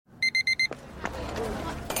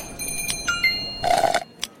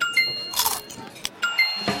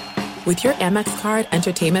With your Amex card,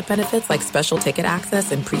 entertainment benefits like special ticket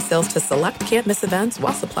access and pre-sales to select can't-miss events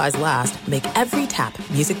while supplies last make every tap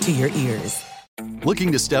music to your ears.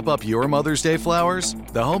 Looking to step up your Mother's Day flowers?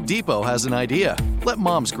 The Home Depot has an idea. Let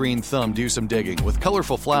Mom's green thumb do some digging with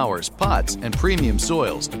colorful flowers, pots, and premium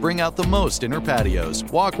soils to bring out the most in her patios,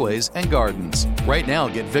 walkways, and gardens. Right now,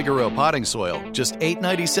 get Vigoro potting soil, just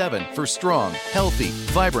 $8.97 for strong, healthy,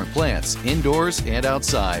 vibrant plants indoors and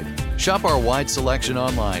outside. Shop our wide selection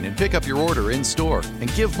online and pick up your order in-store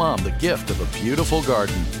and give Mom the gift of a beautiful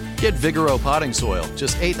garden. Get Vigoro potting soil,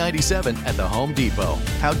 just $8.97 at the Home Depot.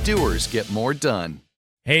 How doers get more done.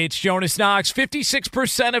 Hey, it's Jonas Knox.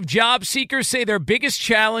 56% of job seekers say their biggest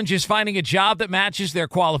challenge is finding a job that matches their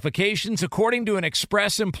qualifications, according to an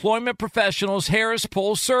Express Employment Professionals Harris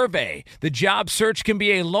Poll survey. The job search can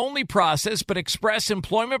be a lonely process, but Express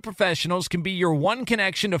Employment Professionals can be your one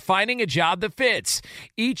connection to finding a job that fits.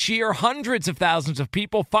 Each year, hundreds of thousands of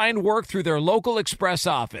people find work through their local Express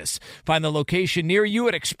office. Find the location near you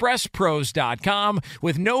at expresspros.com.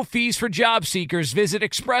 With no fees for job seekers, visit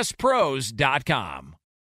expresspros.com.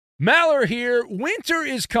 Maller here. Winter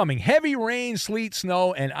is coming. Heavy rain, sleet,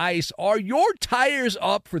 snow, and ice. Are your tires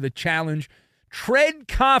up for the challenge? Tread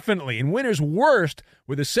confidently in winter's worst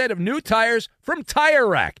with a set of new tires from Tire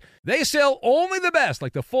Rack. They sell only the best,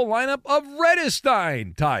 like the full lineup of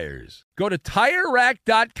Redestein tires. Go to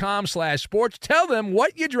TireRack.com/sports. Tell them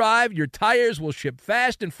what you drive. Your tires will ship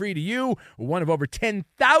fast and free to you. One of over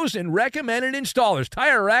 10,000 recommended installers.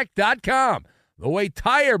 TireRack.com. The way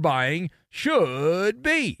tire buying should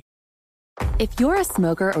be. If you're a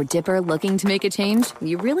smoker or dipper looking to make a change,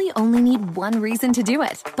 you really only need one reason to do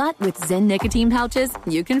it. But with Zyn nicotine pouches,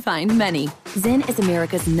 you can find many. Zyn is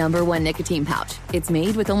America's #1 nicotine pouch. It's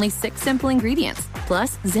made with only 6 simple ingredients.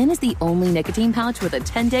 Plus, Zyn is the only nicotine pouch with a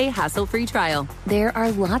 10-day hassle-free trial. There are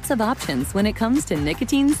lots of options when it comes to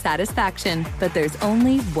nicotine satisfaction, but there's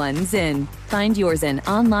only one Zyn. Find your Zyn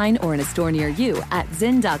online or in a store near you at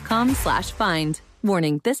zyn.com/find.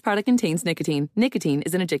 Warning, this product contains nicotine. Nicotine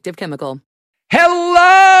is an addictive chemical.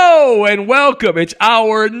 Hello and welcome. It's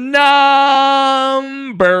our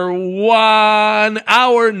number one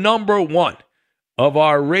of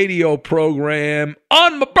our radio program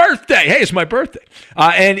on my birthday. Hey, it's my birthday.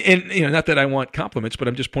 And you know, not that I want compliments, but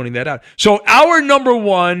I'm just pointing that out. So our number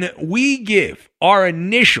one, we give our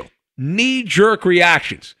initial knee-jerk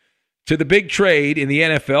reactions to the big trade in the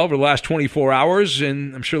NFL over the last 24 hours,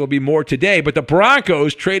 and I'm sure there'll be more today. But the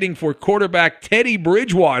Broncos trading for quarterback Teddy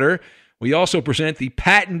Bridgewater. We also present the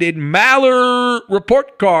patented Maller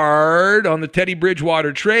report card on the Teddy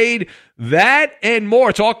Bridgewater trade. That and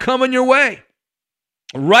more. It's all coming your way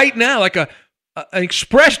right now, like an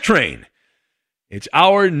express train. It's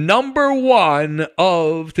our number one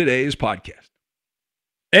of today's podcast.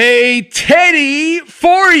 A Teddy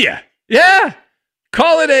for you. Yeah.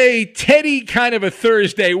 Call it a Teddy kind of a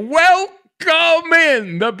Thursday. Welcome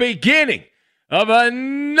in the beginning of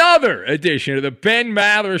another edition of the Ben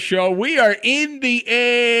Maller Show. We are in the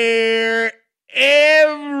air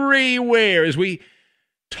everywhere as we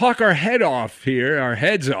talk our heads off,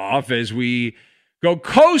 as we go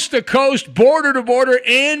coast to coast, border to border,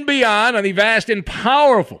 and beyond on the vast and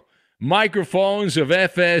powerful microphones of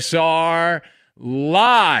FSR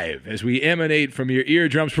live as we emanate from your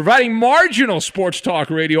eardrums, providing marginal sports talk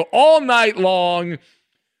radio all night long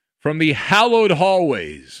from the hallowed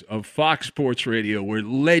hallways of Fox Sports Radio, where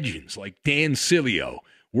legends like Dan Sileo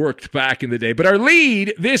worked back in the day. But our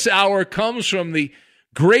lead this hour comes from the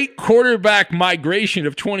great quarterback migration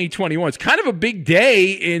of 2021. It's kind of a big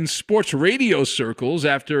day in sports radio circles.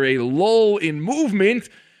 After a lull in movement,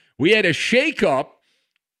 we had a shakeup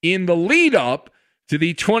in the lead-up to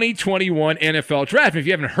the 2021 NFL Draft. And if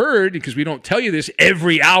you haven't heard, because we don't tell you this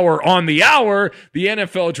every hour on the hour, the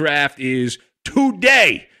NFL Draft is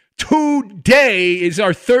today. Today is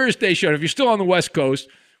our Thursday show. If you're still on the West Coast,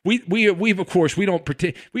 we've of course, we don't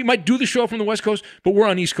pretend. We might do the show from the West Coast, but we're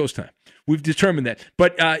on East Coast time. We've determined that.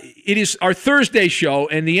 But it is our Thursday show,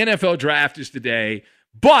 and the NFL Draft is today.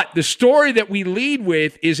 But the story that we lead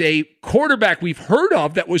with is a quarterback we've heard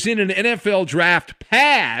of that was in an NFL Draft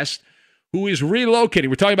past who is relocating.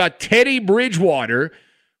 We're talking about Teddy Bridgewater,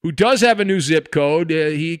 who does have a new zip code.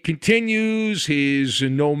 He continues his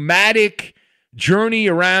nomadic journey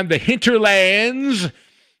around the hinterlands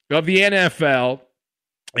of the NFL.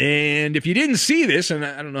 And if you didn't see this, and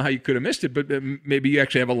I don't know how you could have missed it, but maybe you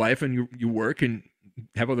actually have a life and you work and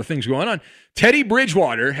have other things going on. Teddy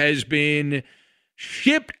Bridgewater has been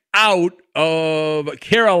shipped out of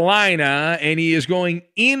Carolina, and he is going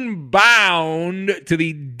inbound to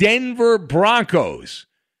the Denver Broncos.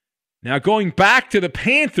 Now, going back to the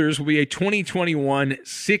Panthers will be a 2021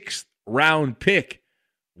 6th round pick.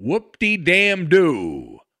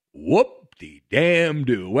 Whoop-de-damn-do.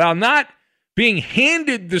 Whoop-de-damn-do. Well, not being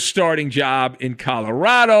handed the starting job in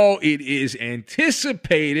Colorado, it is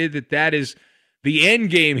anticipated that is the end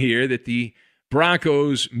game here, that the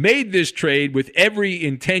Broncos made this trade with every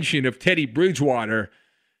intention of Teddy Bridgewater,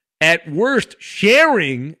 at worst,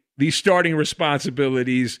 sharing the starting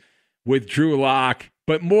responsibilities with Drew Lock,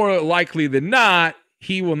 but more likely than not,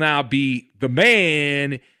 he will now be the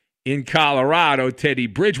man in Colorado, Teddy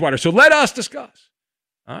Bridgewater. So let us discuss.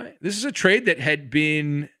 All right, this is a trade that had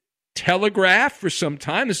been telegraphed for some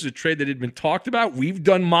time. This is a trade that had been talked about. We've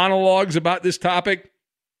done monologues about this topic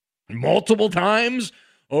multiple times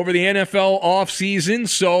over the NFL offseason.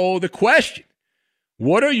 So the question,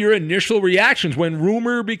 what are your initial reactions when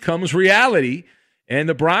rumor becomes reality and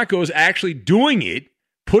the Broncos actually doing it,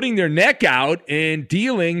 putting their neck out and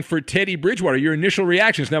dealing for Teddy Bridgewater? Your initial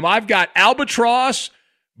reactions. Now, I've got Albatross,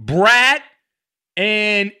 Brat,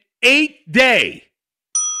 and 8 Day.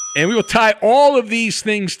 And we will tie all of these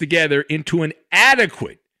things together into an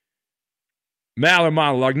adequate Maller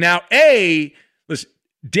monologue. Now, listen,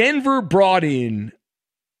 Denver brought in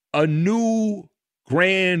a new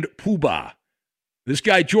grand poobah. This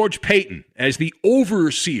guy, George Payton, as the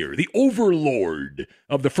overseer, the overlord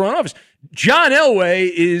of the front office. John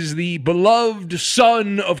Elway is the beloved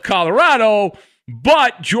son of Colorado,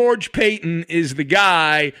 but George Payton is the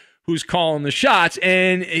guy who's calling the shots,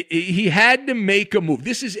 and he had to make a move.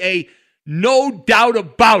 This is a no doubt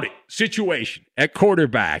about it situation at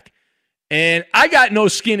quarterback, and I got no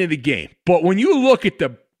skin in the game. But when you look at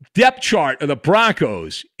the depth chart of the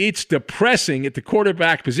Broncos, it's depressing at the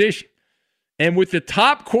quarterback position. And with the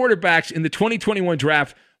top quarterbacks in the 2021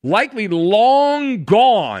 draft likely long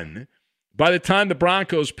gone by the time the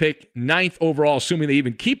Broncos pick 9th overall, assuming they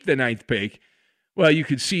even keep the 9th pick, well, you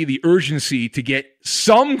could see the urgency to get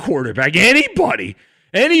some quarterback, anybody,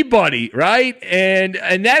 right? And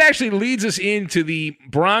that actually leads us into the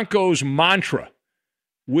Broncos mantra,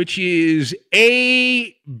 which is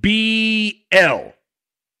ABL.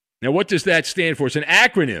 Now, what does that stand for? It's an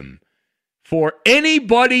acronym for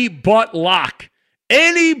anybody but Lock.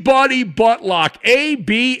 Anybody but Lock.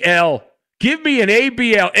 ABL. Give me an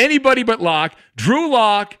ABL. Anybody but Lock. Drew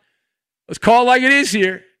Lock. Let's call it like it is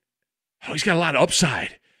here. Oh, he's got a lot of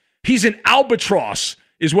upside. He's an albatross,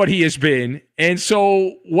 is what he has been. And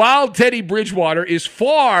so while Teddy Bridgewater is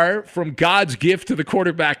far from God's gift to the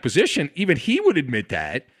quarterback position, even he would admit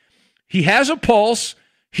that, he has a pulse.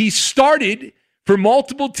 He started for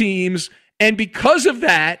multiple teams. And because of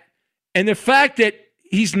that, and the fact that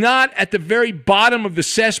he's not at the very bottom of the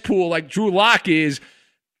cesspool like Drew Lock is,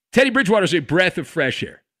 Teddy Bridgewater is a breath of fresh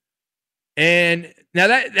air. And now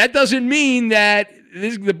that doesn't mean that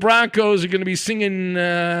the Broncos are going to be singing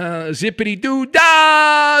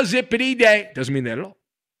zippity-doo-dah, zippity-day. Doesn't mean that at all.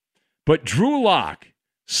 But Drew Lock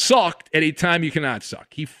sucked at a time you cannot suck.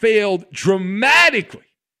 He failed dramatically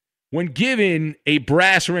when given a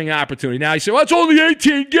brass ring opportunity. Now, you say, well, it's only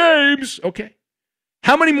 18 games. Okay.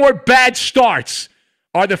 How many more bad starts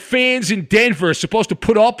are the fans in Denver supposed to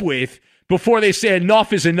put up with before they say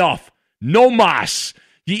enough is enough? No mas.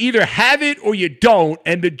 You either have it or you don't,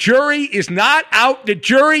 and the jury is not out. The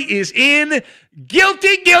jury is in.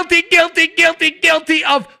 Guilty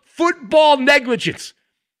of football negligence.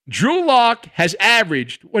 Drew Lock has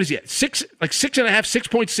averaged, what is he at?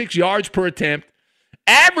 6.6 yards per attempt.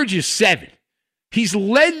 Average is 7. He's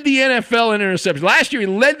led the NFL in interceptions. Last year, he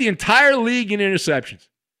led the entire league in interceptions.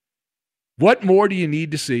 What more do you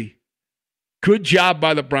need to see? Good job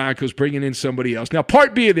by the Broncos bringing in somebody else. Now,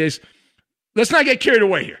 part B of this, let's not get carried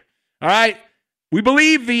away here. All right? We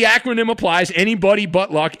believe the acronym applies. Anybody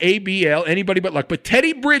but Luck. ABL. Anybody but Luck. But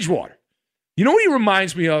Teddy Bridgewater, you know what he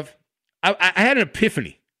reminds me of? I had an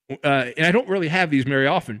epiphany. And I don't really have these very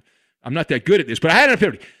often. I'm not that good at this. But I had an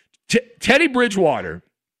epiphany. Teddy Bridgewater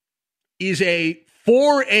is a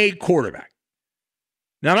 4A quarterback.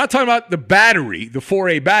 Now, I'm not talking about the battery, the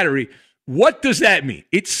 4A battery. What does that mean?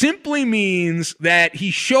 It simply means that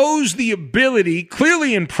he shows the ability,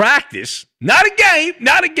 clearly in practice, not a game,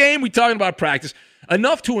 we're talking about practice,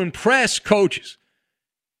 enough to impress coaches,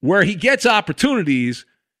 where he gets opportunities,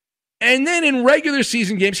 and then in regular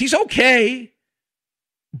season games, he's okay.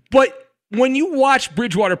 But when you watch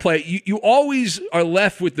Bridgewater play, you always are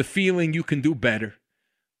left with the feeling you can do better.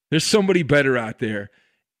 There's somebody better out there.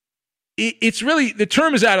 It's really, the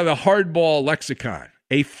term is out of the hardball lexicon.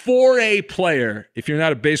 A 4A player, if you're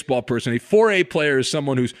not a baseball person, a 4A player is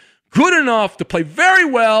someone who's good enough to play very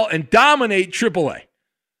well and dominate AAA.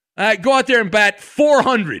 Go out there and bat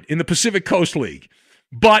 400 in the Pacific Coast League,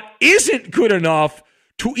 but isn't good enough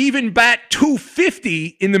to even bat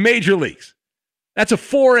 250 in the major leagues. That's a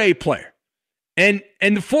 4A player. And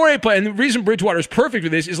the 4A player, and the reason Bridgewater is perfect for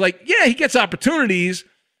this is like, yeah, he gets opportunities,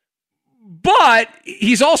 but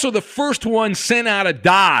he's also the first one sent out of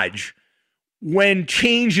Dodge when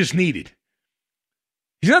change is needed.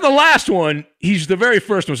 He's not the last one. He's the very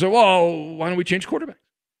first one. So, well, why don't we change quarterbacks?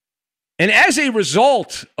 And as a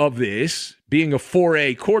result of this, being a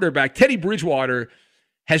 4A quarterback, Teddy Bridgewater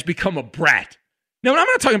has become a brat. Now, I'm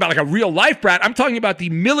not talking about like a real-life brat. I'm talking about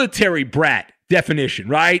the military brat definition,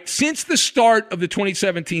 right? Since the start of the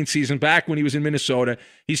 2017 season, back when he was in Minnesota,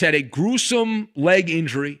 he's had a gruesome leg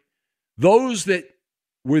injury. Those that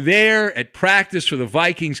were there at practice for the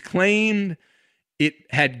Vikings claimed it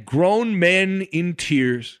had grown men in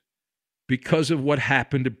tears because of what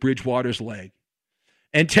happened to Bridgewater's leg.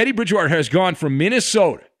 And Teddy Bridgewater has gone from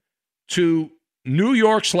Minnesota to New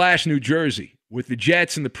York/New Jersey with the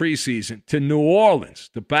Jets in the preseason, to New Orleans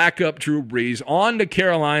to back up Drew Brees, on to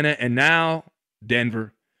Carolina, and now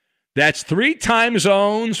Denver. That's 3 time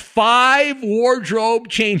zones, 5 wardrobe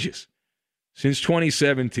changes since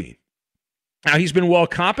 2017. Now, he's been well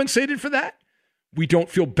compensated for that. We don't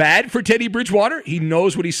feel bad for Teddy Bridgewater. He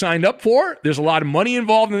knows what he signed up for. There's a lot of money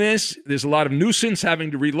involved in this. There's a lot of nuisance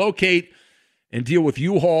having to relocate and deal with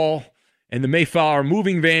U-Haul and the Mayflower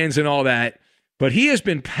moving vans and all that. But he has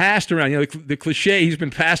been passed around. You know, the cliche, he's been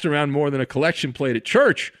passed around more than a collection plate at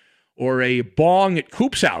church or a bong at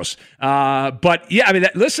Coop's house. But, yeah, I mean,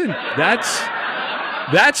 that's the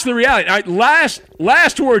reality. All right,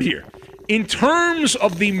 last word here. In terms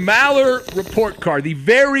of the Maller report card, the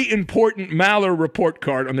very important Maller report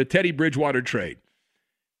card on the Teddy Bridgewater trade,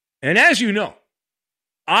 and as you know,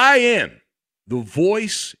 I am the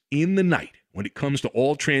voice in the night when it comes to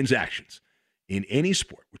all transactions in any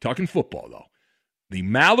sport. We're talking football, though. The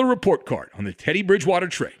Maller report card on the Teddy Bridgewater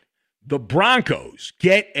trade, the Broncos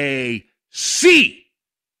get a C.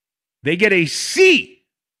 They get a C.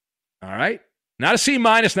 All right? Not a C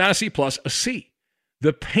minus, not a C plus, a C.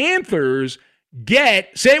 The Panthers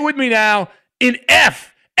get, say it with me now, an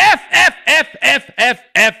F. F, F, F, F, F,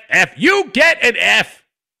 F, F. You get an F.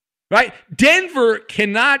 Right? Denver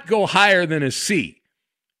cannot go higher than a C.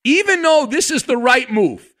 Even though this is the right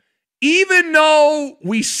move. Even though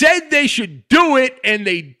we said they should do it and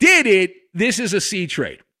they did it, this is a C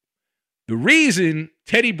trade. The reason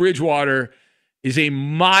Teddy Bridgewater is a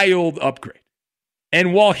mild upgrade.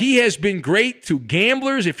 And while he has been great to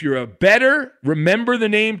gamblers, if you're a bettor, remember the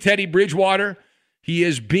name Teddy Bridgewater. He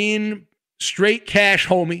has been straight cash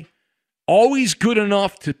homie, always good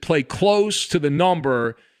enough to play close to the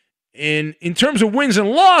number. And in terms of wins and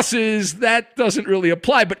losses, that doesn't really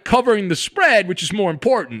apply. But covering the spread, which is more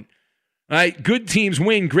important, right? Good teams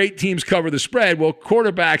win, great teams cover the spread. Well,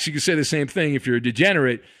 quarterbacks, you can say the same thing if you're a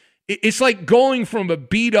degenerate. It's like going from a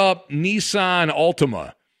beat-up Nissan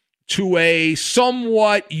Altima to a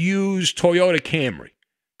somewhat used Toyota Camry,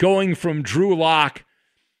 going from Drew Lock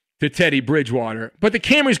to Teddy Bridgewater. But the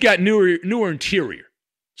Camry's got newer interior.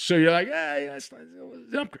 So you're like, it's an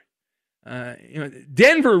upgrade.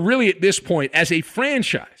 Denver really at this point, as a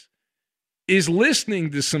franchise, is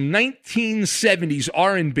listening to some 1970s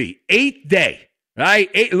R&B. 8th Day,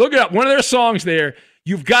 right? Look it up. One of their songs there,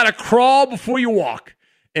 you've got to crawl before you walk.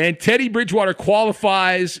 And Teddy Bridgewater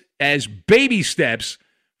qualifies as baby steps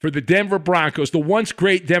for the Denver Broncos, the once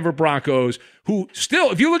great Denver Broncos, who still,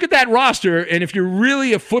 if you look at that roster, and if you're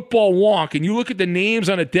really a football wonk and you look at the names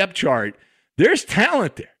on a depth chart, there's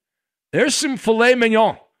talent there. There's some filet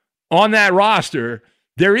mignon on that roster.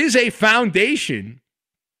 There is a foundation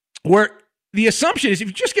where the assumption is if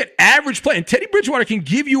you just get average play, and Teddy Bridgewater can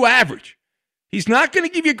give you average. He's not going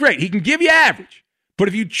to give you great. He can give you average. But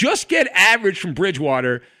if you just get average from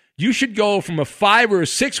Bridgewater, you should go from a 5 or a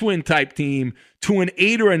 6 win type team to an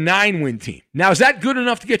 8 or a 9 win team. Now, is that good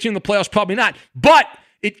enough to get you in the playoffs? Probably not. But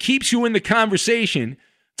it keeps you in the conversation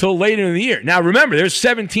till later in the year. Now, remember, there's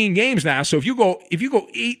 17 games now. So if you go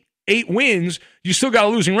 8 wins, you still got a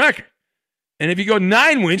losing record. And if you go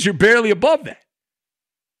 9 wins, you're barely above that.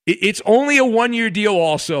 It's only a 1-year deal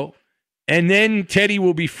also. And then Teddy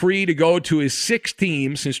will be free to go to his 6th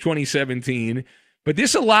team since 2017. But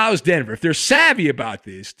this allows Denver, if they're savvy about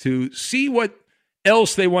this, to see what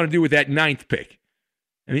else they want to do with that 9th pick.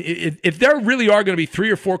 I mean, if there really are going to be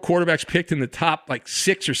 3 or 4 quarterbacks picked in the top, like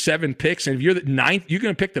 6 or 7 picks, and if you're the 9th, you're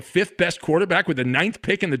going to pick the 5th best quarterback with the 9th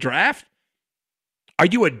pick in the draft? Are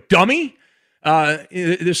you a dummy?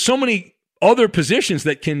 There's so many other positions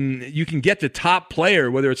that you can get the top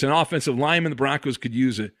player, whether it's an offensive lineman. The Broncos could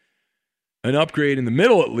use an upgrade in the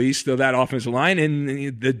middle, at least, of that offensive line.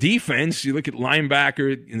 And the defense, you look at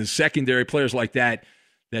linebacker in the secondary, players like that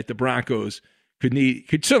the Broncos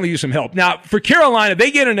could certainly use some help. Now, for Carolina,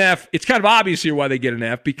 they get an F. It's kind of obvious here why they get an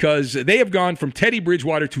F, because they have gone from Teddy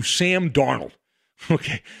Bridgewater to Sam Darnold.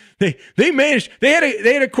 Okay, they managed. They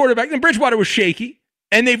had a quarterback, and Bridgewater was shaky,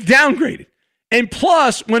 and they've downgraded. And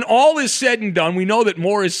plus, when all is said and done, we know that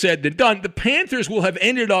more is said than done. The Panthers will have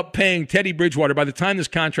ended up paying Teddy Bridgewater, by the time this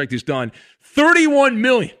contract is done, $31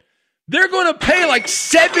 million. They're going to pay like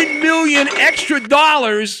 $7 million extra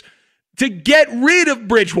dollars to get rid of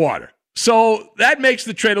Bridgewater. So that makes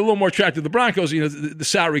the trade a little more attractive. The Broncos, the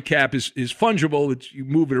salary cap is fungible. You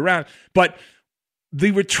move it around. But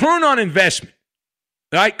the return on investment,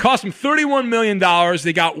 right, cost them $31 million.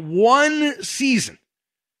 They got one season.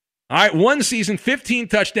 All right, one season, 15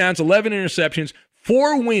 touchdowns, 11 interceptions,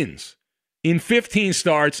 4 wins in 15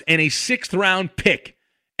 starts, and a 6th-round pick,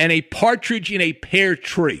 and a partridge in a pear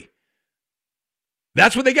tree.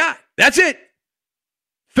 That's what they got. That's it.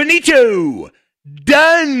 Finito.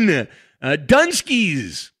 Done.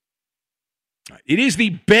 Dunskies. It is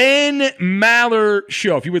the Ben Maller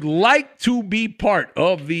Show. If you would like to be part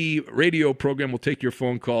of the radio program, we'll take your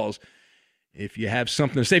phone calls. If you have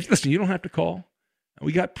something to say, listen, you don't have to call.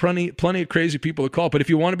 We got plenty of crazy people to call, but if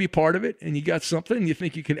you want to be part of it and you got something you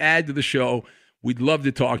think you can add to the show, we'd love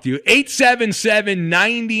to talk to you.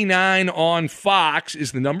 877-99 on Fox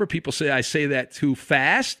is the number. People say I say that too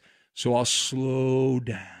fast, so I'll slow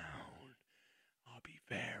down. I'll be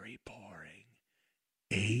very boring.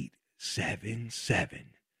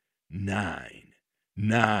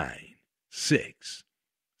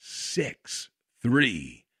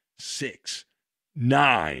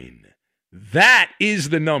 That is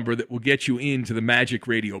the number that will get you into the Magic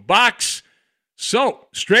Radio box. So,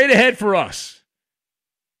 straight ahead for us.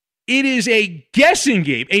 It is a guessing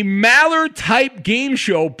game. A Maller-type game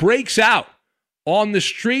show breaks out on the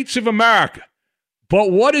streets of America.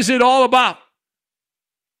 But what is it all about?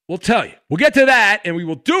 We'll tell you. We'll get to that, and we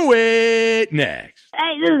will do it next.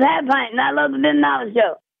 Hey, this is Hat Pint, and I love the Ben Maller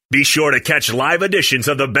Show. Be sure to catch live editions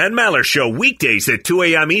of the Ben Maller Show weekdays at 2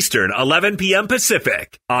 a.m. Eastern, 11 p.m.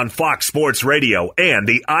 Pacific on Fox Sports Radio and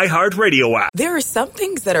the iHeartRadio app. There are some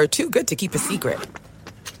things that are too good to keep a secret.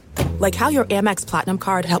 Like how your Amex Platinum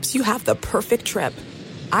card helps you have the perfect trip.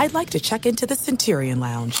 I'd like to check into the Centurion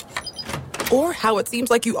Lounge. Or how it seems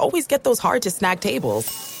like you always get those hard-to-snag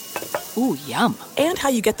tables. Ooh, yum. And how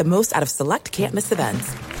you get the most out of select can't-miss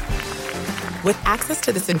events. With access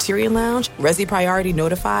to the Centurion Lounge, Resi Priority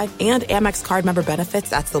Notified, and Amex card member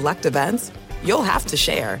benefits at select events, you'll have to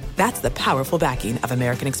share. That's the powerful backing of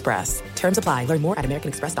American Express. Terms apply. Learn more at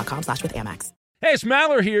americanexpress.com/withAmex. Hey, it's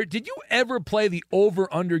Maller here. Did you ever play the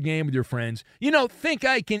over-under game with your friends? Think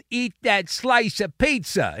I can eat that slice of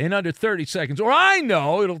pizza in under 30 seconds. Or I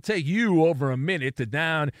know it'll take you over a minute to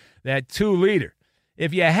down that 2-liter.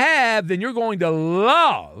 If you have, then you're going to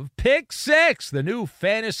love Pick Six, the new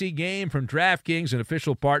fantasy game from DraftKings, an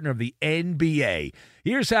official partner of the NBA.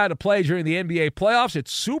 Here's how to play during the NBA playoffs.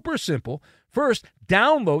 It's super simple. First,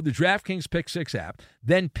 download the DraftKings Pick Six app,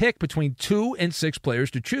 then pick between 2 and 6 players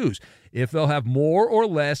to choose if they'll have more or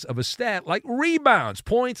less of a stat like rebounds,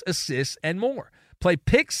 points, assists, and more. Play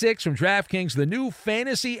Pick Six from DraftKings, the new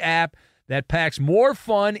fantasy app that packs more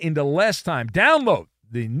fun into less time. Download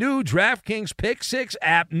the new DraftKings Pick Six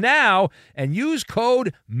app now and use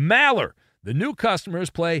code MALLER. The new customers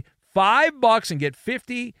play $5 and get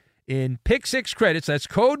 $50 in Pick Six credits. That's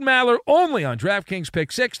code MALLER only on DraftKings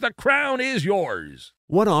Pick Six. The crown is yours.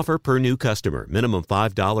 One offer per new customer. Minimum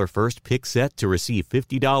 $5 first pick set to receive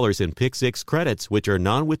 $50 in Pick Six credits, which are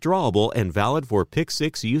non-withdrawable and valid for Pick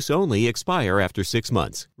Six use only. Expire after 6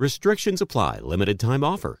 months. Restrictions apply. Limited time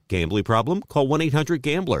offer. Gambling problem? Call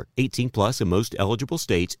 1-800-GAMBLER. 18 plus in most eligible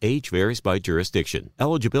states. Age varies by jurisdiction.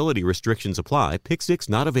 Eligibility restrictions apply. Pick Six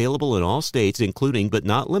not available in all states, including but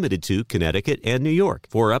not limited to Connecticut and New York.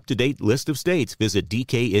 For up-to-date list of states, visit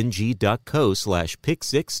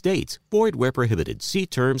dkng.co/pick6states. Void where prohibited. See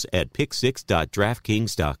terms at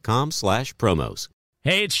pick6.draftkings.com/promos.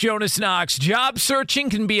 Hey, it's Jonas Knox. Job searching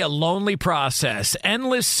can be a lonely process.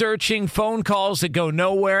 Endless searching, phone calls that go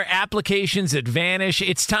nowhere, applications that vanish.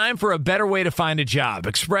 It's time for a better way to find a job.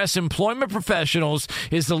 Express Employment Professionals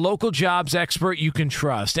is the local jobs expert you can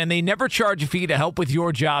trust, and they never charge a fee to help with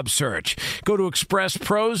your job search. Go to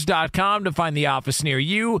expresspros.com to find the office near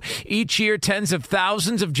you. Each year, tens of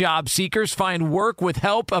thousands of job seekers find work with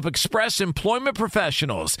help of Express Employment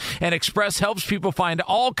Professionals, and Express helps people find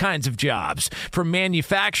all kinds of jobs, from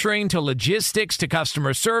manufacturing to logistics to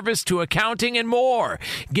customer service to accounting and more.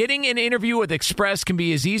 Getting an interview with Express can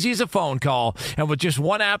be as easy as a phone call. And with just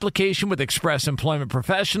one application with Express Employment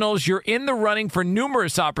Professionals, you're in the running for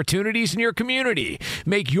numerous opportunities in your community.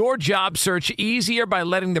 Make your job search easier by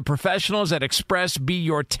letting the professionals at Express be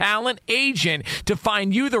your talent agent to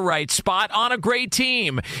find you the right spot on a great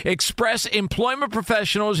team. Express Employment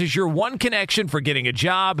Professionals is your one connection for getting a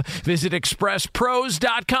job. Visit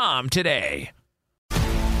expresspros.com today.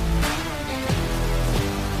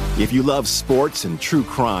 If you love sports and true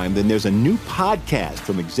crime, then there's a new podcast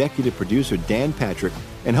from executive producer Dan Patrick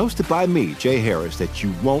and hosted by me, Jay Harris, that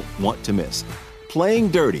you won't want to miss. Playing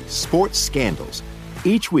Dirty: Sports Scandals.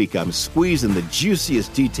 Each week, I'm squeezing the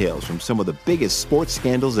juiciest details from some of the biggest sports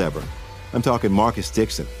scandals ever. I'm talking Marcus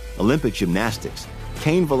Dixon, Olympic gymnastics,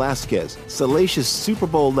 Cain Velasquez, salacious Super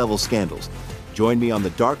Bowl-level scandals. Join me on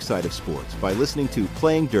the dark side of sports by listening to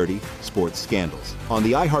Playing Dirty: Sports Scandals on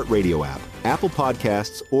the iHeartRadio app, Apple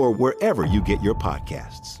Podcasts, or wherever you get your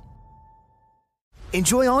podcasts.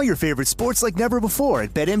 Enjoy all your favorite sports like never before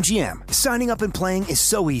at BetMGM. Signing up and playing is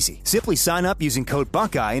so easy. Simply sign up using code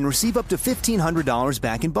Buckeye and receive up to $1,500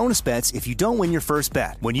 back in bonus bets if you don't win your first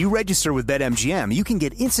bet. When you register with BetMGM, you can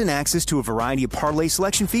get instant access to a variety of parlay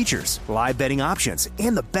selection features, live betting options,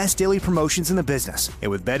 and the best daily promotions in the business.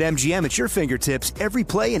 And with BetMGM at your fingertips, every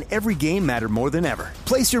play and every game matter more than ever.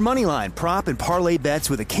 Place your moneyline, prop, and parlay bets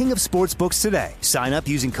with the king of sportsbooks today. Sign up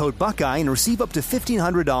using code Buckeye and receive up to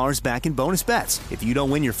 $1,500 back in bonus bets if you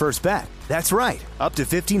don't win your first bet. That's right, up to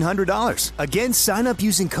 $1,500. Again, sign up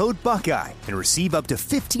using code Buckeye and receive up to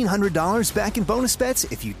 $1,500 back in bonus bets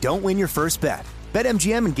if you don't win your first bet.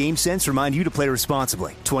 BetMGM and GameSense remind you to play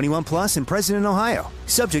responsibly. 21 plus and present in Ohio.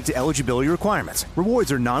 Subject to eligibility requirements.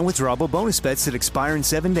 Rewards are non-withdrawable bonus bets that expire in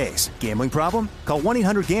 7 days. Gambling problem? Call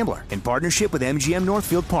 1-800-GAMBLER in partnership with MGM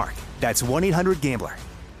Northfield Park. That's 1-800-GAMBLER.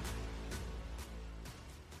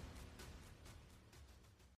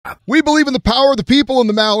 We believe in the power of the people and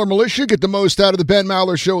the Maller Militia. Get the most out of the Ben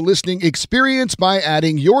Maller Show listening experience by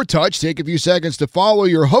adding your touch. Take a few seconds to follow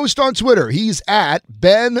your host on Twitter. He's at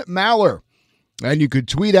Ben Maller. And you could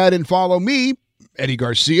tweet at and follow me, Eddie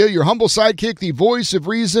Garcia, your humble sidekick, the voice of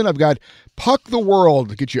reason. I've got Puck the World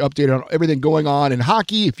to get you updated on everything going on in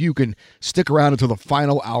hockey if you can stick around until the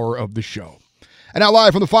final hour of the show. And now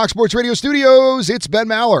live from the Fox Sports Radio studios, it's Ben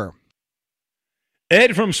Maller.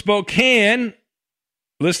 Ed from Spokane,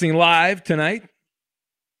 listening live tonight,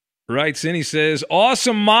 writes in, he says,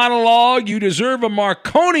 awesome monologue. You deserve a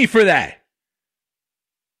Marconi for that.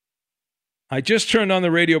 I just turned on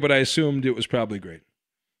the radio, but I assumed it was probably great.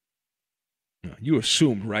 No, you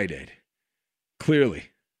assumed right, Ed.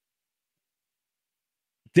 Clearly.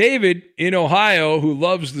 David in Ohio, who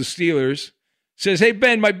loves the Steelers, says, hey,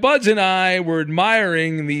 Ben, my buds and I were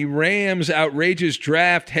admiring the Rams' outrageous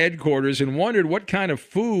draft headquarters and wondered what kind of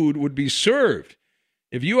food would be served.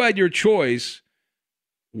 If you had your choice,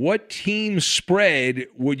 what team spread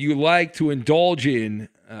would you like to indulge in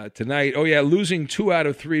tonight? Oh, yeah, losing 2 out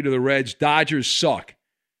of 3 to the Reds. Dodgers suck.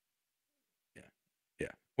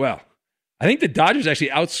 Yeah. Well, I think the Dodgers actually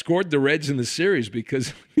outscored the Reds in the series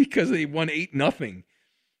because they won 8-0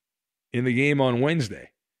 in the game on Wednesday.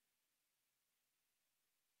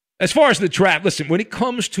 As far as the draft, listen, when it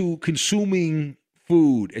comes to consuming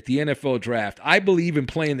food at the NFL draft, I believe in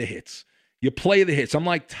playing the hits. You play the hits. I'm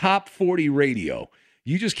like top 40 radio.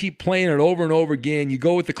 You just keep playing it over and over again. You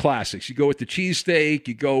go with the classics. You go with the cheesesteak.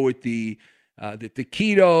 You go with the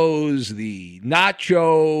taquitos, the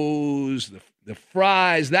nachos, the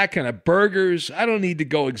fries, that kind of burgers. I don't need to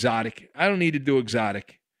go exotic. I don't need to do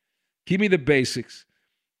exotic. Give me the basics,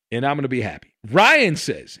 and I'm going to be happy. Ryan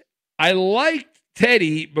says, I liked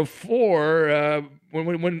Teddy before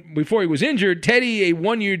before he was injured. Teddy, a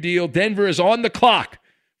 1-year deal. Denver is on the clock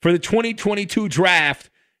for the 2022 draft.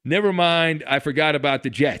 Never mind, I forgot about the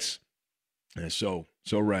Jets. So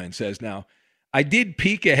Ryan says. Now, I did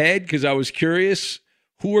peek ahead because I was curious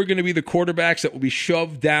who are going to be the quarterbacks that will be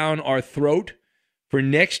shoved down our throat for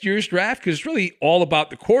next year's draft, because it's really all about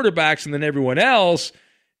the quarterbacks and then everyone else.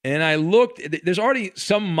 And I looked, there's already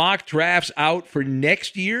some mock drafts out for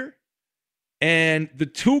next year, and the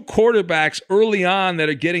 2 quarterbacks early on that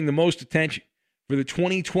are getting the most attention for the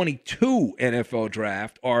 2022 NFL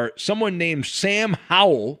draft are someone named Sam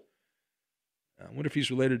Howell. I wonder if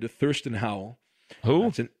he's related to Thurston Howell.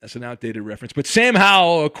 Who? That's an outdated reference. But Sam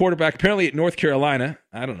Howell, a quarterback, apparently at North Carolina.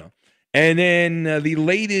 I don't know. And then the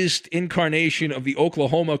latest incarnation of the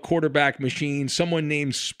Oklahoma quarterback machine, someone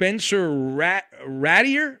named Spencer Rattler?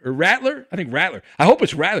 I think Rattler. I hope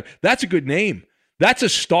it's Rattler. That's a good name. That's a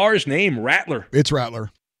star's name, Rattler. It's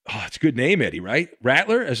Rattler. it's a good name, Eddie, right?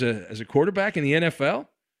 Rattler as a quarterback in the NFL.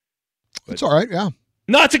 It's all right, yeah.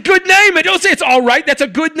 No, it's a good name. I don't say it's all right. That's a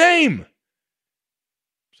good name.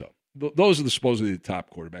 So those are supposedly the top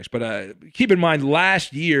quarterbacks. But keep in mind,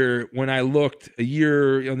 last year when I looked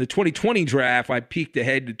in the 2020 draft, I peeked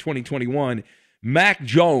ahead to 2021. Mac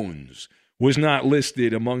Jones was not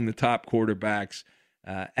listed among the top quarterbacks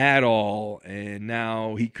at all, and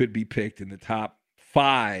now he could be picked in the top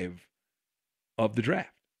 5 of the draft.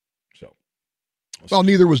 So, well,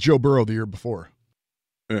 neither was Joe Burrow the year before.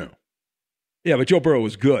 Yeah, but Joe Burrow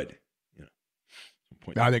was good.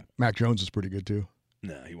 I think Mac Jones is pretty good too.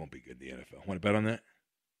 No, he won't be good in the NFL. Want to bet on that?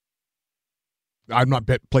 I'm not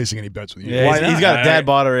placing any bets with you. Yeah, he's got a dad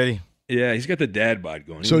bod already. Yeah, he's got the dad bod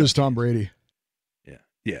going. So does Tom Brady.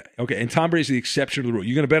 Yeah. Okay, and Tom Brady's the exception to the rule.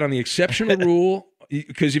 You're going to bet on the exception to the rule?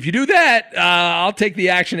 Because if you do that, I'll take the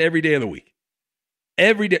action every day of the week.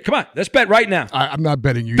 Every day. Come on, let's bet right now. I'm not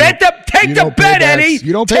betting you. Take the bet, Eddie.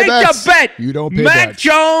 You don't pay bets. Take the bet. You don't pay Mac bets.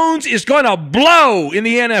 Jones is going to blow in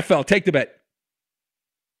the NFL. Take the bet.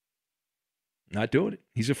 Not doing it.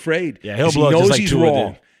 He's afraid. Yeah, he'll He blow knows just like he's Tua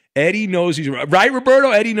wrong. did. Eddie knows he's wrong. Right,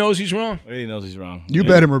 Roberto? Eddie knows he's wrong. Eddie knows he's wrong. You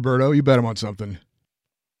bet him, Roberto. You bet him on something.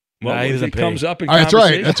 Well, he doesn't it pay. comes up in That's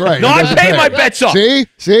conversation. right. That's right. No, He I doesn't pay pay. my bets up.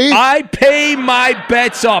 See? I pay my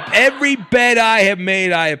bets up. Every bet I have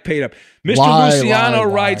made, I have paid up. Mr. Luciano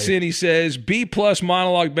writes in, he says, B+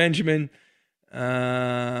 monologue, Benjamin.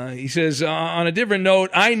 He says, on a different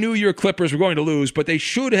note, I knew your Clippers were going to lose, but they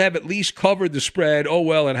should have at least covered the spread. Oh,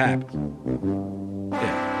 well, it happened.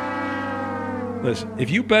 Yeah. Listen,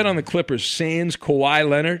 if you bet on the Clippers sans Kawhi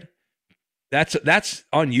Leonard, that's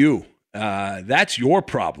on you. That's your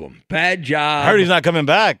problem. Bad job. I heard he's not coming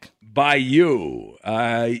back. By you.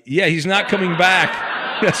 Yeah, he's not coming back.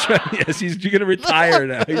 That's right. Yes, he's going to retire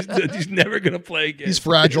now. He's never going to play again. He's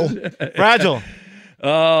fragile. Fragile.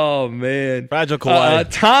 Oh, man. Fragile Kawhi.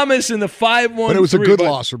 Thomas in the 5-1. But it was a good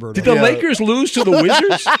loss, Roberto. Did the Lakers lose to the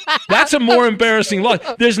Wizards? That's a more embarrassing loss.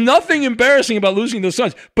 There's nothing embarrassing about losing to the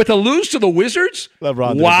Suns, but to lose to the Wizards?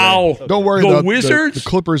 Wow. Don't worry, the Wizards. The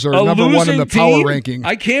Clippers are number one in the power ranking.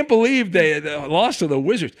 I can't believe they lost to the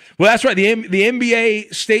Wizards. Well, that's right. The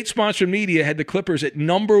NBA state-sponsored media had the Clippers at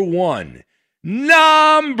number 1.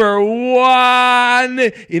 Number 1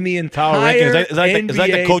 in the entire is that like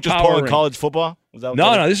the coaches poll in college football?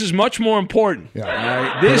 No, this is much more important.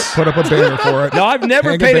 Yeah. This put up a banner for it. No, I've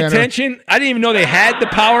never paid attention. I didn't even know they had the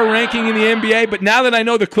power ranking in the NBA, but now that I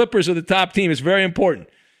know the Clippers are the top team, it's very important.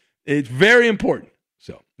 It's very important.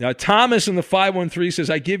 So now Thomas in the 513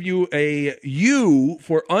 says, I give you a U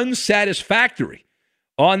for unsatisfactory.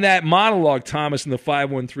 On that monologue, Thomas in the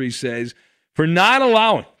 513 says, for not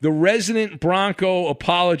allowing the resident Bronco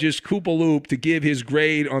apologist Koopa Loop to give his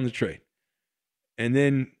grade on the trade. And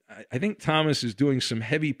then I think Thomas is doing some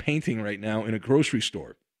heavy painting right now in a grocery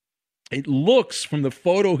store. It looks from the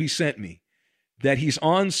photo he sent me that he's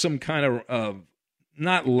on some kind of,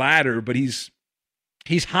 not ladder, but he's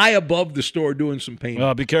high above the store doing some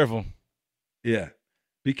painting. Be careful. Yeah,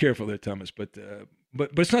 be careful there, Thomas. But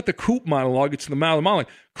it's not the Coop monologue; it's the monologue.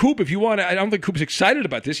 Coop, if you want, I don't think Coop's excited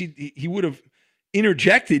about this. He would have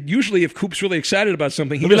interjected. Usually, if Coop's really excited about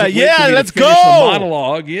something, he doesn't like, wait for me let's to finish go. the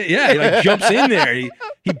monologue. Yeah, he like jumps in there. He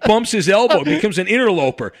bumps his elbow, becomes an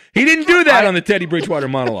interloper. He didn't do that on the Teddy Bridgewater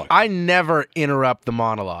monologue. I never interrupt the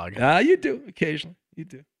monologue. You do occasionally. You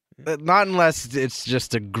do. Not unless it's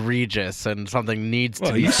just egregious and something needs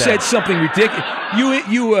to be you said. said something ridiculous.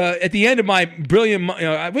 You at the end of my brilliant,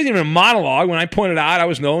 I wasn't even a monologue when I pointed out I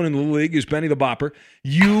was known in the league as Benny the Bopper.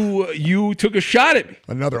 You took a shot at me.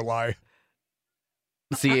 Another lie.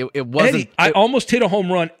 See, it wasn't. Eddie, I almost hit a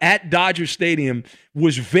home run at Dodger Stadium.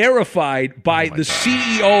 Was verified by the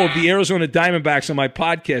CEO of the Arizona Diamondbacks on my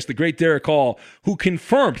podcast, the great Derek Hall, who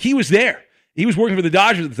confirmed he was there. He was working for the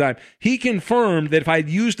Dodgers at the time. He confirmed that if I had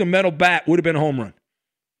used a metal bat, would have been a home run.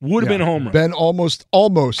 Would have been a home run. Ben almost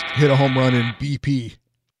hit a home run in BP.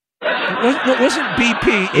 It wasn't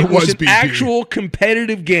BP. It was an BP. Actual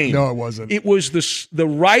competitive game. No, it wasn't. It was the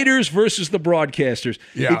writers versus the broadcasters.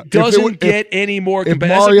 Yeah. It doesn't get any more If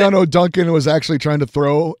competitive. Mariano Duncan was actually trying to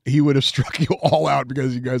throw, he would have struck you all out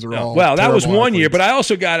because you guys are all well, that was terrible one year, athletes. but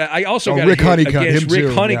I also got Rick Honeycutt, against him Rick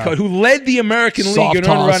too, Honeycutt, yeah. who led the American Soft League in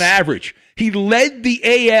earned toss. run average. He led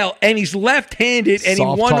the AL, and he's left-handed, and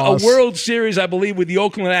Soft he won toss. a World Series, I believe, with the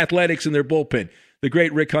Oakland Athletics in their bullpen. The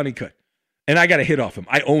great Rick Honeycutt. And I got a hit off him.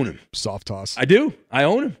 I own him. Soft toss. I do. I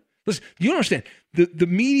own him. Listen, you don't understand. The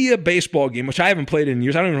media baseball game, which I haven't played in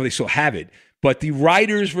years, I don't even know if they still have it, but the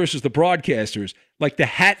writers versus the broadcasters, like the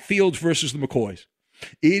Hatfields versus the McCoys,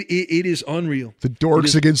 it is unreal. The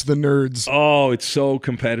dorks against the nerds. Oh, it's so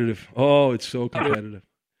competitive.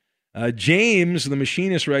 James, the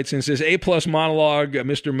machinist, writes and says, A-plus monologue,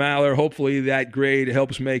 Mr. Maller. Hopefully that grade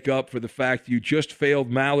helps make up for the fact you just failed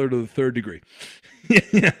Maller to the third degree.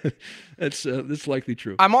 Yeah, that's likely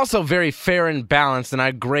true. I'm also very fair and balanced, and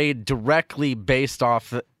I grade directly based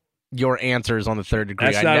off your answers on the third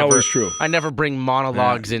degree. That's not always true. I never bring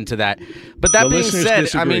monologues into that. But that being said,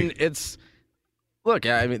 disagree. I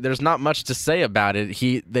mean, there's not much to say about it.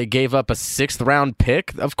 They gave up a 6th round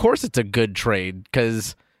pick. Of course, it's a good trade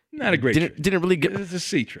because not a great trade. Didn't really get. It's a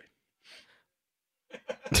C trade.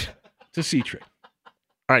 It's a C trade.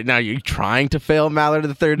 All right, now you're trying to fail Maller to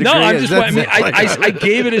the third degree. No, I'm just. I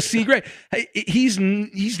gave it a C grade. He's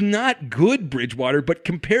not good, Bridgewater, but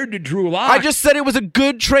compared to Drew Lock, I just said it was a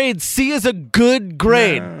good trade. C is a good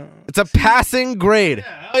grade. No. It's a passing grade.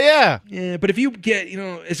 Oh yeah. Yeah, but if you get,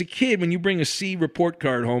 as a kid, when you bring a C report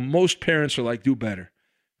card home, most parents are like, "Do better.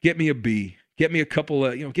 Get me a B. Get me a couple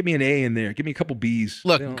of, give me an A in there. Give me a couple Bs."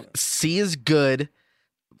 Look, C is good.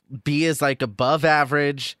 B is like above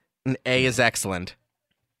average, and A is excellent.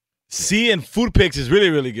 C and Food Picks is really,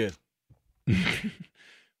 really good. A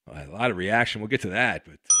lot of reaction. We'll get to that.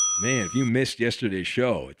 But, man, if you missed yesterday's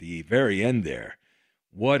show at the very end there,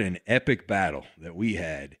 what an epic battle that we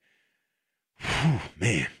had. Whew,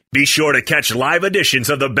 man. Be sure to catch live editions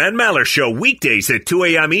of the Ben Maller Show weekdays at 2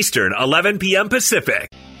 a.m. Eastern, 11 p.m. Pacific.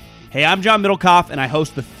 Hey, I'm John Middlecoff, and I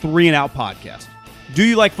host the 3 and Out podcast. Do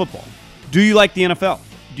you like football? Do you like the NFL?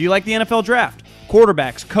 Do you like the NFL draft?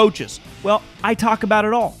 Quarterbacks, coaches? Well, I talk about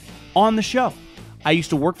it all on the show. I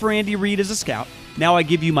used to work for Andy Reid as a scout. Now I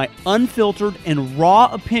give you my unfiltered and raw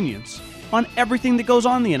opinions on everything that goes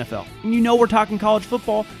on in the NFL. And we're talking college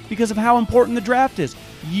football because of how important the draft is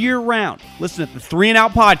year-round. Listen to the 3 and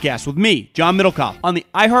Out podcast with me, John Middlecoff, on the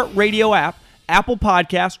iHeartRadio app, Apple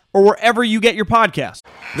Podcasts, or wherever you get your podcasts.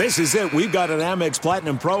 This is it. We've got an Amex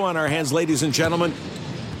Platinum Pro on our hands, ladies and gentlemen.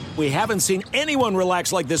 We haven't seen anyone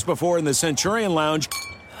relax like this before in the Centurion Lounge.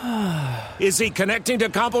 Is he connecting to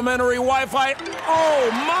complimentary Wi-Fi? Oh,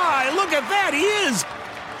 my! Look at that! He is!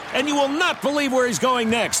 And you will not believe where he's going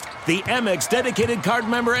next. The Amex dedicated card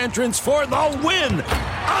member entrance for the win!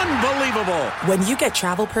 Unbelievable! When you get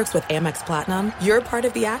travel perks with Amex Platinum, you're part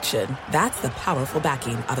of the action. That's the powerful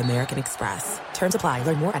backing of American Express. Terms apply.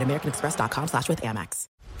 Learn more at americanexpress.com/withAmex.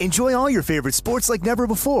 Enjoy all your favorite sports like never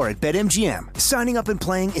before at BetMGM. Signing up and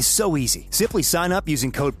playing is so easy. Simply sign up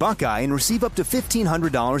using code Buckeye and receive up to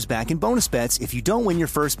 $1,500 back in bonus bets if you don't win your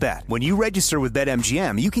first bet. When you register with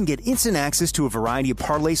BetMGM, you can get instant access to a variety of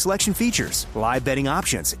parlay selection features, live betting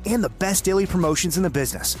options, and the best daily promotions in the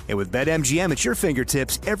business. And with BetMGM at your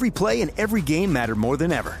fingertips, every play and every game matter more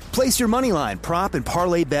than ever. Place your moneyline, prop, and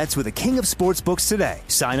parlay bets with the king of sportsbooks today.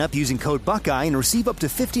 Sign up using code Buckeye and receive up to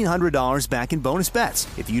 $1,500 back in bonus bets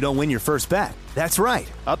if you don't win your first bet. That's right,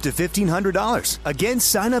 up to $1,500. Again,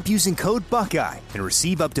 sign up using code Buckeye and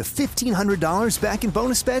receive up to $1,500 back in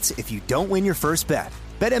bonus bets if you don't win your first bet.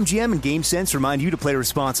 BetMGM and GameSense remind you to play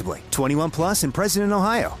responsibly. 21 plus and present in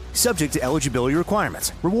Ohio. Subject to eligibility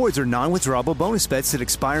requirements. Rewards are non-withdrawable bonus bets that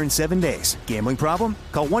expire in 7 days. Gambling problem?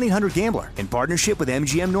 Call 1-800-GAMBLER in partnership with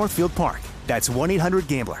MGM Northfield Park. That's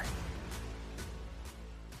 1-800-GAMBLER.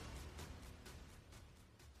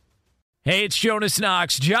 Hey, it's Jonas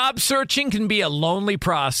Knox. Job searching can be a lonely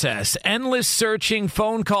process. Endless searching,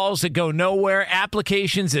 phone calls that go nowhere,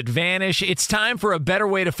 applications that vanish. It's time for a better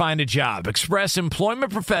way to find a job. Express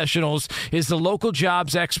Employment Professionals is the local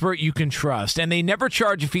jobs expert you can trust, and they never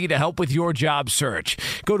charge a fee to help with your job search.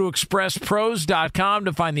 Go to expresspros.com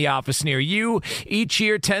to find the office near you. Each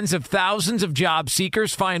year, tens of thousands of job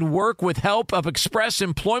seekers find work with help of Express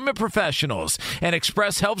Employment Professionals, and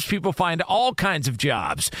Express helps people find all kinds of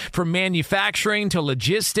jobs, from manufacturing to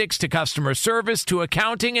logistics to customer service to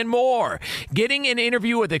accounting and more. Getting an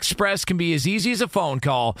interview with Express can be as easy as a phone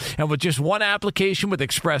call, and with just one application with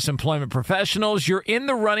Express Employment Professionals, you're in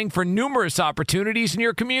the running for numerous opportunities in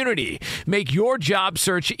your community. Make your job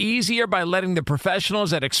search easier by letting the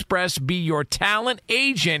professionals at Express be your talent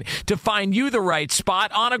agent to find you the right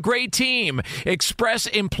spot on a great team. Express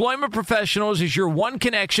Employment Professionals is your one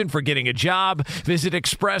connection for getting a job. Visit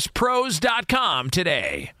expresspros.com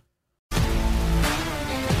today.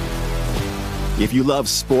 If you love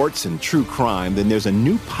sports and true crime, then there's a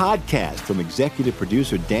new podcast from executive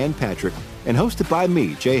producer Dan Patrick and hosted by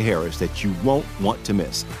me, Jay Harris, that you won't want to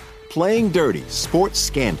miss. Playing Dirty: Sports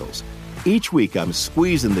Scandals. Each week, I'm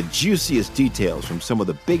squeezing the juiciest details from some of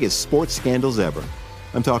the biggest sports scandals ever.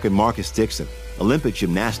 I'm talking Marcus Dixon, Olympic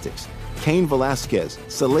gymnastics, Cain Velasquez,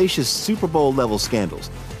 salacious Super Bowl-level scandals.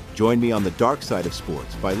 Join me on the dark side of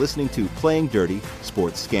sports by listening to Playing Dirty: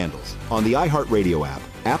 Sports Scandals on the iHeartRadio app,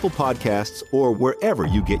 Apple Podcasts, or wherever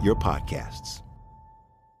you get your podcasts.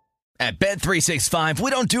 At Bet365, we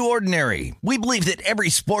don't do ordinary. We believe that every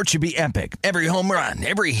sport should be epic. Every home run,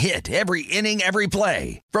 every hit, every inning, every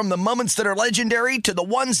play. From the moments that are legendary to the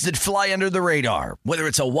ones that fly under the radar. Whether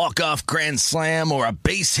it's a walk-off grand slam or a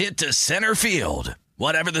base hit to center field.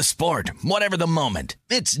 Whatever the sport, whatever the moment.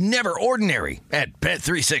 It's never ordinary at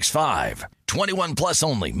Bet365. 21 plus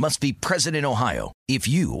only. Must be present in Ohio. If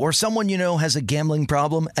you or someone you know has a gambling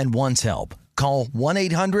problem and wants help, call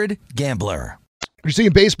 1-800-GAMBLER. You're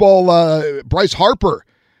seeing baseball, Bryce Harper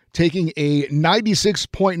taking a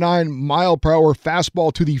 96.9 mile per hour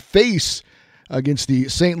fastball to the face against the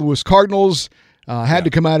St. Louis Cardinals. Had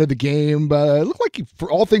to come out of the game. It looked like,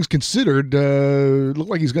 for all things considered, looked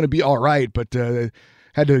like he's going to be all right, but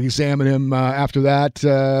had to examine him after that.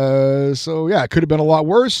 So, yeah, it could have been a lot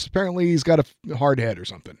worse. Apparently, he's got a hard head or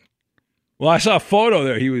something. Well, I saw a photo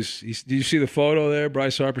there. Did you see the photo there?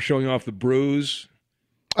 Bryce Harper showing off the bruise.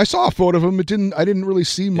 I saw a photo of him. I didn't really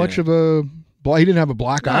see much of a. He didn't have a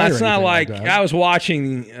black eye. It's not like that. I was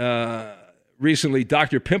watching recently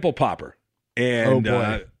Dr. Pimple Popper,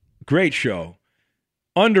 and great show,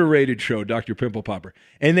 underrated show, Dr. Pimple Popper,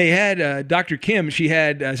 and they had Dr. Kim. She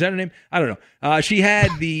had is that her name? I don't know. She had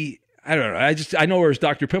I don't know. I know her as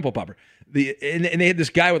Dr. Pimple Popper. And they had this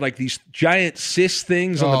guy with like these giant cyst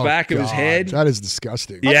things on the back of his head. That is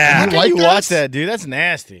disgusting. Yeah, You watch that, dude? That's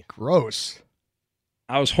nasty. Gross.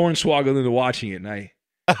 I was hornswoggled into watching it, and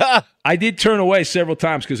I did turn away several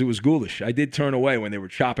times because it was ghoulish. I did turn away when they were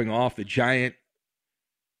chopping off the giant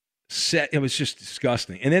set. It was just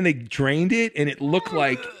disgusting. And then they drained it, and it looked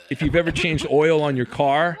like if you've ever changed oil on your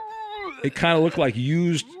car, it kind of looked like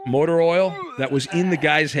used motor oil that was in the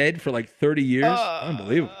guy's head for like 30 years.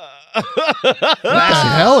 Unbelievable. What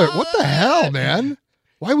the hell, man?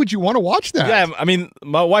 Why would you want to watch that? Yeah, I mean,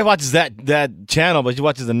 my wife watches that channel, but she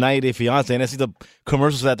watches the 90 Day Fiance, and I see the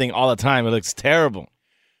commercials for that thing all the time. It looks terrible.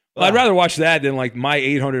 Well, I'd rather watch that than like My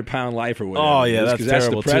 800-Pound Life or whatever. Oh, yeah, that's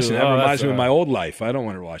terrible, depressing. too. That Oh, reminds me of that's my old life. I don't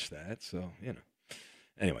want to watch that. So,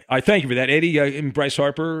 Anyway, I thank you for that, Eddie. And Bryce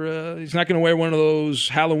Harper, he's not going to wear one of those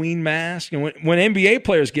Halloween masks. And when NBA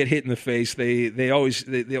players get hit in the face,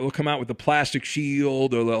 they'll come out with the plastic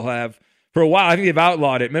shield, or they'll have. For a while, I think they've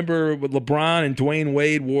outlawed it. Remember with LeBron and Dwayne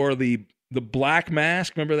Wade wore the black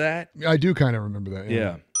mask? Remember that? I do kind of remember that.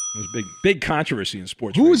 Yeah. It was big controversy in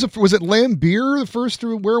sports. Who was it? Was it Lambeer the first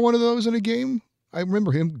to wear one of those in a game? I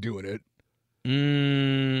remember him doing it.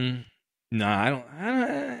 No, I don't.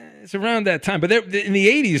 It's around that time. But in the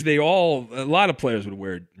 80s, a lot of players would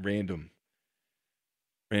wear random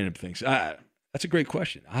things. That's a great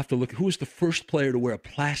question. I'll have to look. Who was the first player to wear a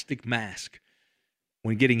plastic mask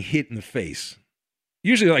when getting hit in the face?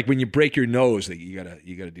 Usually, like when you break your nose, you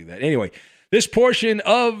gotta do that. Anyway, this portion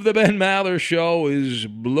of the Ben Maller Show is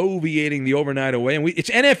bloviating the overnight away, and it's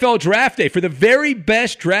NFL Draft Day. For the very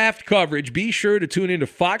best draft coverage, be sure to tune into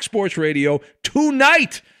Fox Sports Radio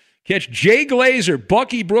tonight. Catch Jay Glazer,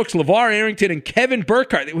 Bucky Brooks, LeVar Arrington, and Kevin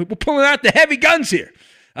Burkhardt. We're pulling out the heavy guns here.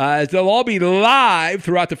 They'll all be live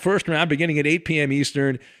throughout the first round, beginning at 8 p.m.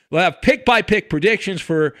 Eastern. We'll have pick-by-pick predictions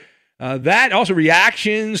for that, also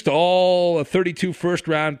reactions to all 32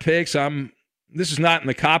 first-round picks. This is not in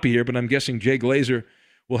the copy here, but I'm guessing Jay Glazer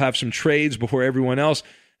will have some trades before everyone else.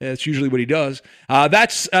 That's usually what he does.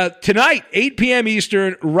 That's tonight, 8 p.m.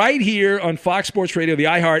 Eastern, right here on Fox Sports Radio, the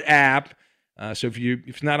iHeart app. So if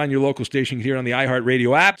it's not on your local station, you can hear it on the iHeart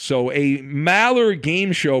Radio app. So a Maller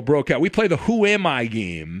game show broke out. We play the Who Am I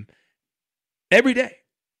game every day.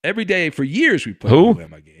 Every day for years we played the Who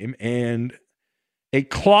Am I game. And a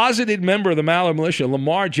closeted member of the Maller militia,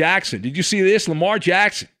 Lamar Jackson. Did you see this? Lamar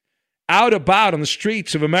Jackson out about on the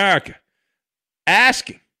streets of America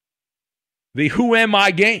asking the Who Am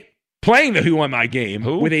I game, playing the Who Am I game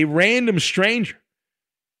with a random stranger.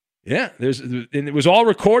 Yeah, and it was all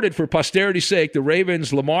recorded for posterity's sake. The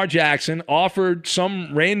Ravens, Lamar Jackson, offered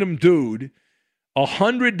some random dude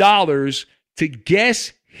 $100 to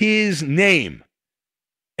guess his name.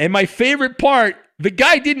 And my favorite part, the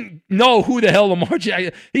guy didn't know who the hell Lamar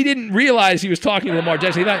Jackson. He didn't realize he was talking to Lamar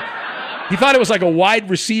Jackson. He thought it was like a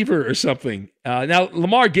wide receiver or something. Now,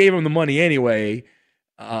 Lamar gave him the money anyway,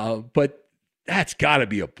 but that's got to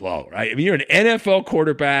be a blow, right? I mean, you're an NFL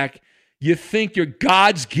quarterback. You think you're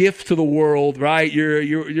God's gift to the world, right?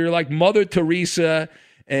 You're like Mother Teresa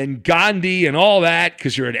and Gandhi and all that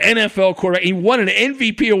because you're an NFL quarterback. He won an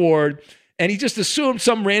MVP award, and he just assumed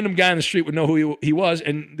some random guy on the street would know who he was,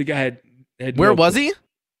 and the guy had Where was he?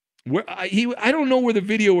 I don't know where the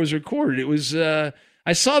video was recorded. It was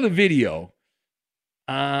I saw the video,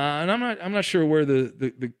 and I'm not sure where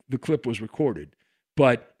the clip was recorded,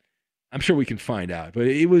 but I'm sure we can find out. But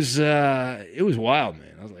it was wild,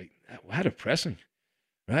 man. I was like, how depressing,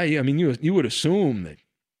 right? I mean, you would assume that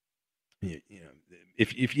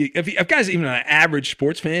if guys even an average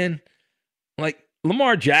sports fan, like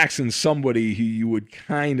Lamar Jackson's somebody who you would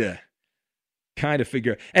kind of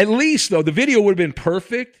figure. At least though, the video would have been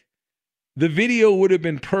perfect. The video would have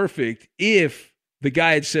been perfect if the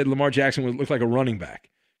guy had said Lamar Jackson would look like a running back.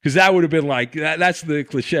 Because that would have been like, that's the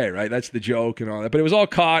cliche, right? That's the joke and all that. But it was all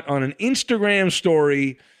caught on an Instagram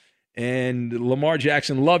story, and Lamar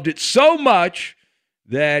Jackson loved it so much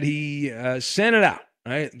that he sent it out,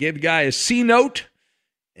 right? Gave the guy a C note,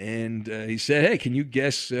 and he said, hey, can you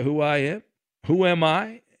guess who I am? Who am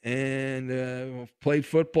I? And played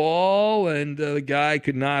football, and the guy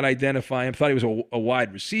could not identify him. Thought he was a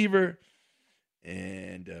wide receiver,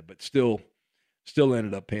 and but still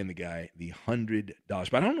ended up paying the guy the $100.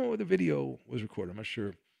 But I don't know where the video was recorded. I'm not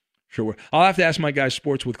sure where. I'll have to ask my guy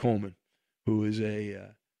Sports with Coleman, who is a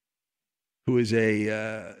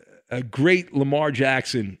great Lamar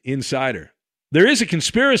Jackson insider. There is a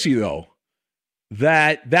conspiracy though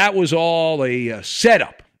that was all a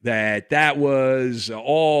setup. That was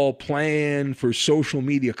all planned for social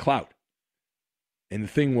media clout. And the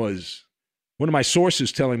thing was, one of my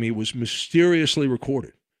sources telling me was mysteriously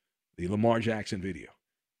recorded. The Lamar Jackson video.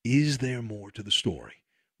 Is there more to the story?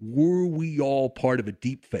 Were we all part of a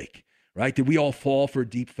deep fake, right? Did we all fall for a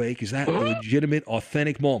deep fake? Is that a legitimate,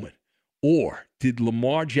 authentic moment? Or did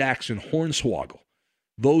Lamar Jackson hornswoggle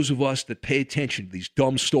those of us that pay attention to these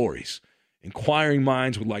dumb stories? Inquiring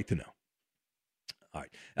minds would like to know. All right.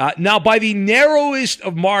 Now, by the narrowest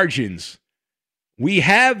of margins, we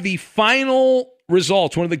have the final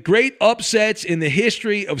results. One of the great upsets in the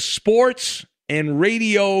history of sports and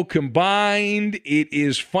radio combined. It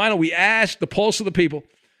is final. We asked the pulse of the people.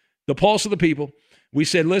 We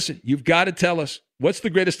said, listen, you've got to tell us what's the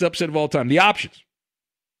greatest upset of all time. The options.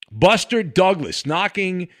 Buster Douglas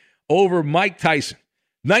knocking over Mike Tyson.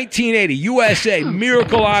 1980, USA,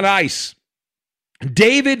 Miracle on Ice.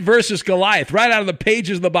 David versus Goliath, right out of the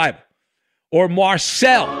pages of the Bible. Or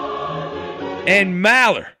Marcel and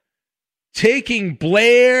Maller taking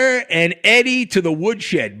Blair and Eddie to the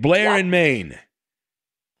woodshed, Blair in Maine.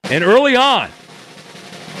 And early on,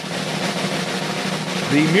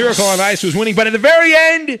 the Miracle on Ice was winning. But at the very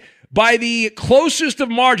end, by the closest of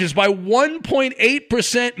margins, by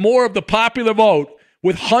 1.8% more of the popular vote,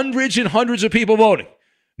 with hundreds and hundreds of people voting,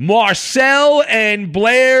 Marcel and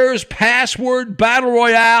Blair's Password Battle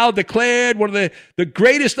Royale declared one of the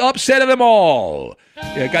greatest upset of them all.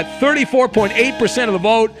 It got 34.8% of the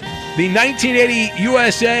vote. The 1980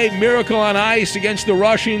 USA Miracle on Ice against the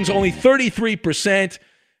Russians, only 33%.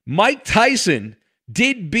 Mike Tyson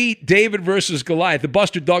did beat David versus Goliath, the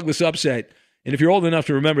Buster Douglas upset. And if you're old enough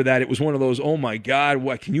to remember that, it was one of those, oh my God,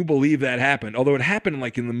 what, can you believe that happened? Although it happened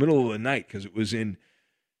like in the middle of the night because it was in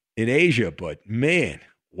Asia. But man,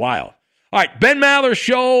 wild. All right, Ben Maller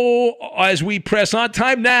Show as we press on.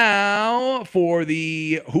 Time now for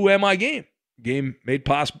the Who Am I game. Game made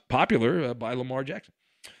popular by Lamar Jackson.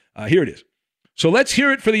 Here it is. So let's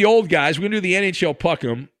hear it for the old guys. We're going to do the NHL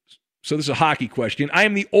Puck'em. So this is a hockey question. I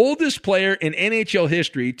am the oldest player in NHL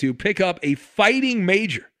history to pick up a fighting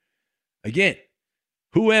major. Again,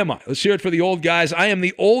 who am I? Let's hear it for the old guys. I am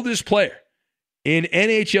the oldest player in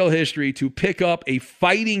NHL history to pick up a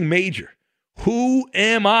fighting major. Who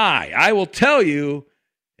am I? I will tell you,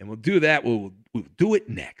 and we'll do that. We'll do it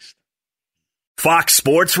next. Fox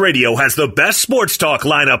Sports Radio has the best sports talk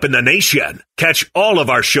lineup in the nation. Catch all of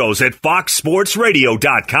our shows at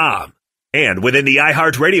foxsportsradio.com. And within the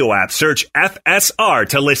iHeartRadio app, search FSR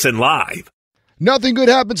to listen live. Nothing good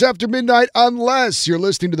happens after midnight unless you're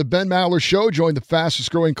listening to the Ben Maller Show. Join the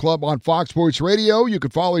fastest-growing club on Fox Sports Radio. You can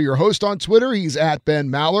follow your host on Twitter. He's at Ben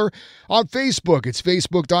Maller. On Facebook, it's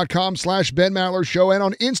facebook.com/Ben Maller Show. And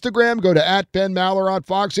on Instagram, go to @Ben Maller on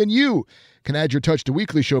Fox. And you can add your touch to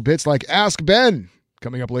weekly show bits like Ask Ben,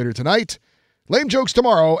 coming up later tonight. Lame jokes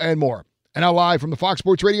tomorrow and more. And now live from the Fox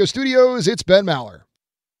Sports Radio studios, it's Ben Maller.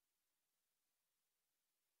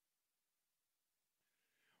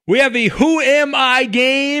 We have the Who Am I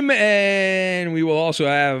game, and we will also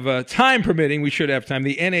have, time permitting, we should have time,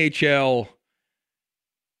 the NHL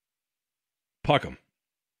Puck'em.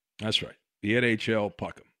 That's right, the NHL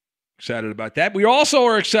Puck'em. Excited about that. We also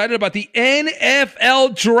are excited about the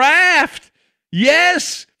NFL Draft.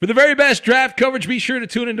 Yes, for the very best draft coverage, be sure to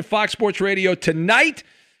tune into Fox Sports Radio tonight.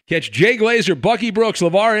 Catch Jay Glazer, Bucky Brooks,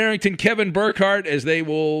 LeVar Arrington, Kevin Burkhardt, as they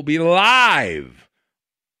will be live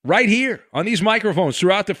right here on these microphones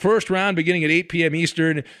throughout the first round, beginning at 8 p.m.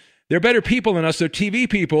 Eastern. They're better people than us. They're TV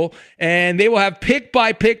people, and they will have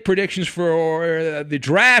pick-by-pick predictions for the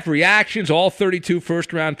draft, reactions, all 32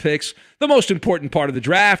 first-round picks, the most important part of the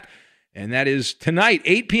draft. And that is tonight,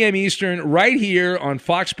 8 p.m. Eastern, right here on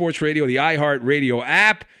Fox Sports Radio, the iHeart Radio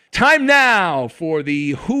app. Time now for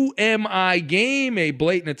the Who Am I game, a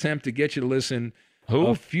blatant attempt to get you to listen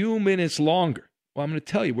a few minutes longer. Well, I'm going to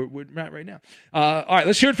tell you. We're at right now. All right,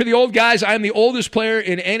 let's hear it for the old guys. I'm the oldest player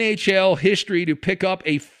in NHL history to pick up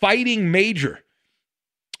a fighting major.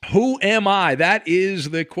 Who am I? That is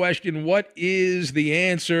the question. What is the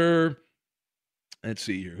answer? Let's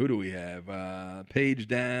see here. Who do we have? Page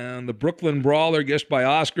down. The Brooklyn Brawler, guessed by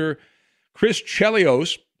Oscar. Chris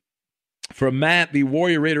Chelios from Matt, the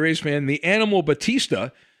Warrior Raider Ace fan. The Animal Batista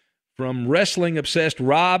from Wrestling-obsessed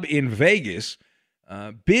Rob in Vegas.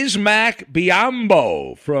 Bismack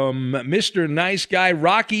Biombo from Mr. Nice Guy.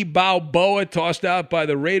 Rocky Balboa, tossed out by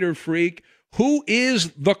the Raider Freak. Who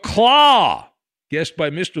is the Claw? Guessed by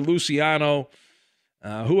Mr. Luciano.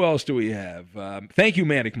 Who else do we have? Thank you,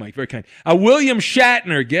 Manic Mike. Very kind. William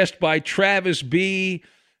Shatner, guessed by Travis B.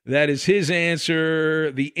 That is his answer.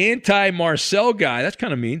 The anti-Marcel guy, that's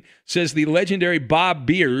kind of mean, says the legendary Bob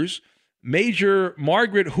Beers. Major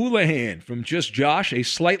Margaret Houlihan from Just Josh, a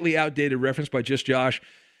slightly outdated reference by Just Josh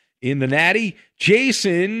in the Natty.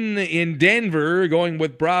 Jason in Denver, going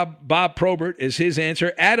with Bob Probert is his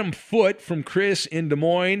answer. Adam Foote from Chris in Des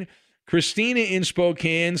Moines. Christina in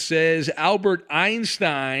Spokane says Albert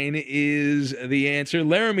Einstein is the answer.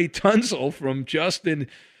 Laramie Tunsil from Justin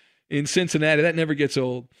in Cincinnati. That never gets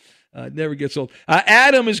old.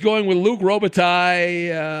 Adam is going with Luke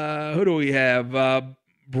Robitaille. Who do we have?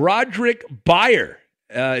 Broderick Beyer,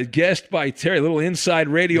 guessed by Terry. A little inside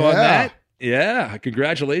radio on that. Yeah,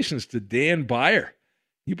 congratulations to Dan Beyer.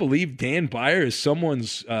 You believe Dan Beyer is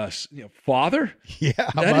someone's father? Yeah,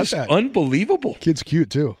 how that about is that? Unbelievable. Kid's cute,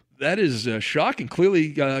 too. That is shocking. Clearly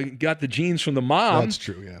got the genes from the mom. That's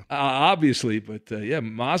true, yeah. Obviously, but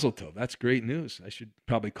mazel tov. That's great news. I should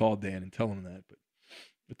probably call Dan and tell him that, but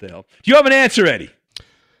what the hell? Do you have an answer, Eddie?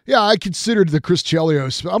 Yeah, I considered the Chris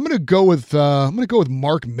Chelios. I'm going to go with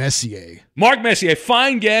Mark Messier. Mark Messier,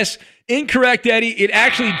 fine guess. Incorrect, Eddie. It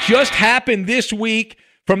actually just happened this week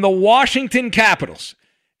from the Washington Capitals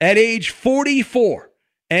at age 44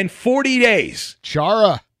 and 40 days.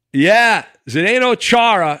 Chara. Yeah, Zdeno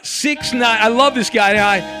Chara, 6'9". I love this guy. Now,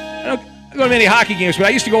 I don't go to many hockey games, but I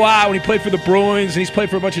used to go out when he played for the Bruins, and he's played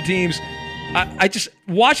for a bunch of teams. I just,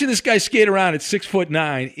 watching this guy skate around at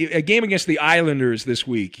 6'9", a game against the Islanders this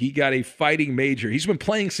week, he got a fighting major. He's been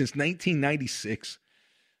playing since 1996.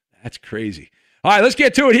 That's crazy. All right, let's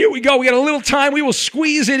get to it. Here we go. We got a little time. We will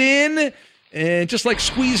squeeze it in. And just like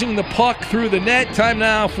squeezing the puck through the net, time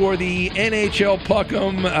now for the NHL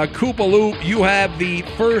Puck'em. Koopa Loop, you have the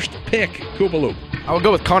first pick, Koopa Loop. I will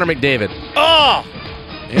go with Connor McDavid. Oh!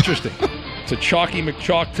 Interesting. It's a Chalky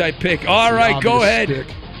McChalk type pick. All right, go ahead.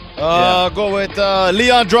 Go with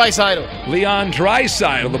Leon Draisaitl. Leon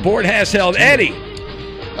Draisaitl. The board has held. Eddie.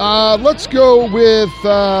 Let's go with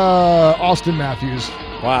Austin Matthews.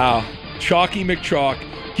 Wow. Chalky McChalk.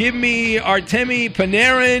 Give me Artemi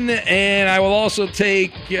Panarin, and I will also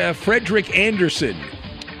take Frederik Andersen.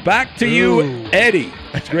 Back to you, Eddie.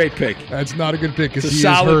 That's a great pick. That's not a good pick because It's a he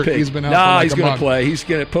solid is hurt. pick. He's been out he's for going to play. He's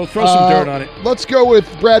going to throw some dirt on it. Let's go with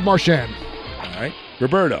Brad Marchand. All right.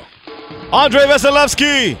 Roberto. Andrei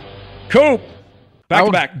Vasilevsky. Coop. Back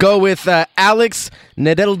to back. Go with Alex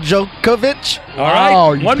Nedeljkovic. All right.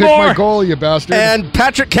 Oh, you one picked more. my goal, you bastard. And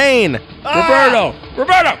Patrick Kane. Roberto.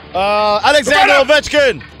 Alexander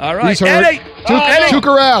Ovechkin. All right. He's hurt. Eddie.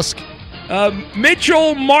 Tuukka Rask.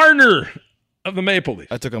 Mitchell Marner of the Maple Leafs.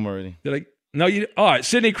 I took him already. Did I? No, you. All right.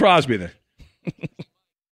 Sidney Crosby then.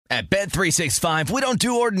 At Bet365, we don't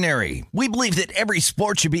do ordinary. We believe that every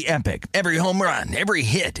sport should be epic. Every home run, every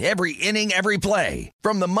hit, every inning, every play.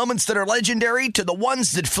 From the moments that are legendary to the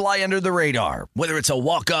ones that fly under the radar. Whether it's a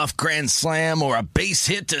walk-off grand slam or a base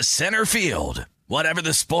hit to center field. Whatever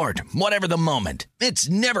the sport, whatever the moment. It's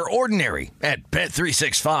never ordinary at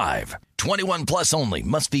Bet365. 21 plus only.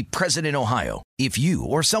 Must be present in Ohio. If you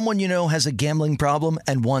or someone you know has a gambling problem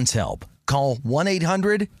and wants help, call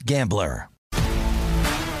 1-800-GAMBLER.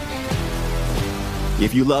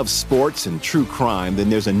 If you love sports and true crime, then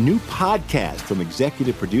there's a new podcast from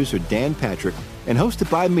executive producer Dan Patrick and hosted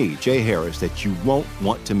by me, Jay Harris, that you won't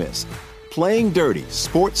want to miss. Playing Dirty: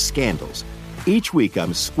 Sports Scandals. Each week,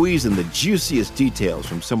 I'm squeezing the juiciest details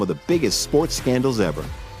from some of the biggest sports scandals ever.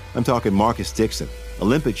 I'm talking Marcus Dixon,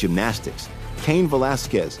 Olympic gymnastics, Cain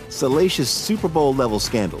Velasquez, salacious Super Bowl-level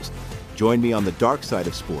scandals. Join me on the dark side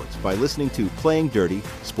of sports by listening to Playing Dirty: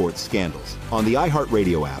 Sports Scandals on the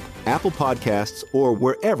iHeartRadio app, Apple Podcasts, or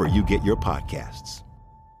wherever you get your podcasts.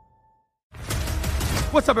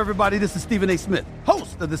 What's up, everybody? This is Stephen A. Smith,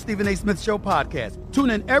 host of the Stephen A. Smith Show podcast. Tune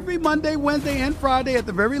in every Monday, Wednesday, and Friday at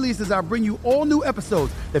the very least as I bring you all new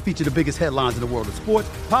episodes that feature the biggest headlines in the world of sports,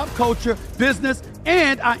 pop culture, business,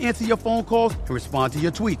 and I answer your phone calls and respond to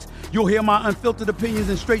your tweets. You'll hear my unfiltered opinions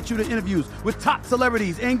and straight-shooter interviews with top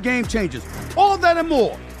celebrities and game changers. All that and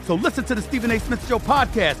more. So listen to the Stephen A. Smith Show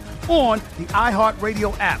podcast on the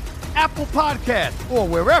iHeartRadio app, Apple Podcasts, or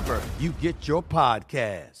wherever you get your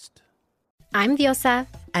podcast. I'm Diosa.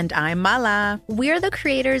 And I'm Mala. We're the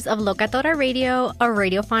creators of Locatora Radio, a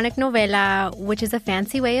radiophonic novela, which is a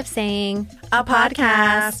fancy way of saying a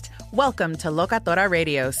podcast. Welcome to Locatora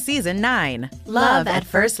Radio Season 9. Love at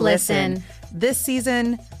First Listen. This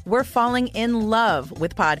season, we're falling in love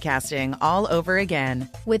with podcasting all over again.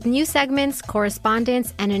 With new segments,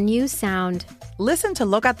 correspondence, and a new sound. Listen to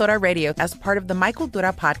Locatora Radio as part of the My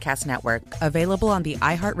Cultura Podcast Network, available on the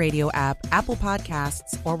iHeartRadio app, Apple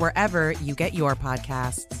Podcasts, or wherever you get your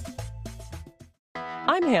podcasts.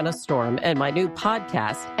 I'm Hannah Storm, and my new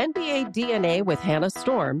podcast, NBA DNA with Hannah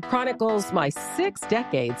Storm, chronicles my 6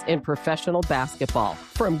 decades in professional basketball.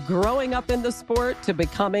 From growing up in the sport to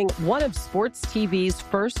becoming one of sports TV's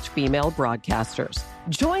first female broadcasters.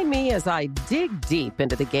 Join me as I dig deep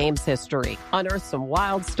into the game's history, unearth some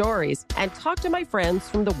wild stories, and talk to my friends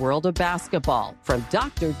from the world of basketball, from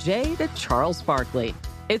Dr. J to Charles Barkley.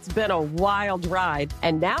 It's been a wild ride,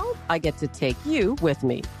 and now I get to take you with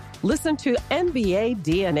me. Listen to NBA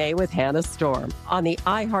DNA with Hannah Storm on the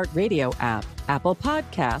iHeartRadio app, Apple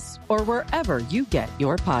Podcasts, or wherever you get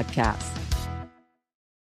your podcasts.